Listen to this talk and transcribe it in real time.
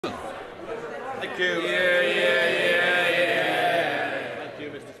Thank you. Thank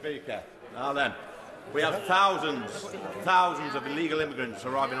you, Mr. Speaker. Now then, we have thousands of illegal immigrants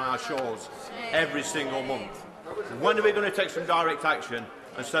arriving on our shores every single month. When are we going to take some direct action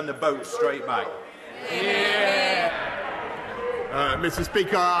and send the boats straight back? Mr.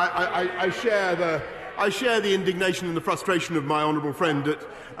 Speaker, I share the indignation and the frustration of my honourable friend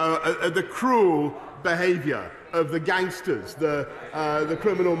at the cruel behaviour of the gangsters, the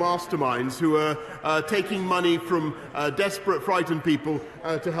criminal masterminds who are taking money from desperate, frightened people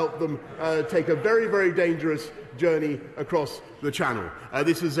to help them take a very, very dangerous journey across the Channel.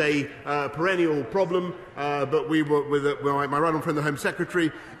 This is a perennial problem, but my right honourable friend, the Home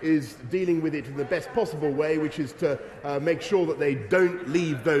Secretary, is dealing with it in the best possible way, which is to make sure that they don't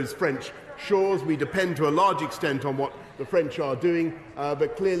leave those French shores. We depend to a large extent on what the French are doing,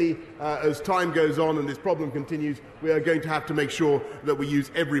 but clearly, as time goes on and this problem continues, we are going to have to make sure that we use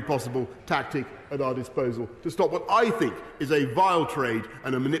every possible tactic at our disposal to stop what I think is a vile trade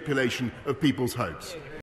and a manipulation of people's hopes.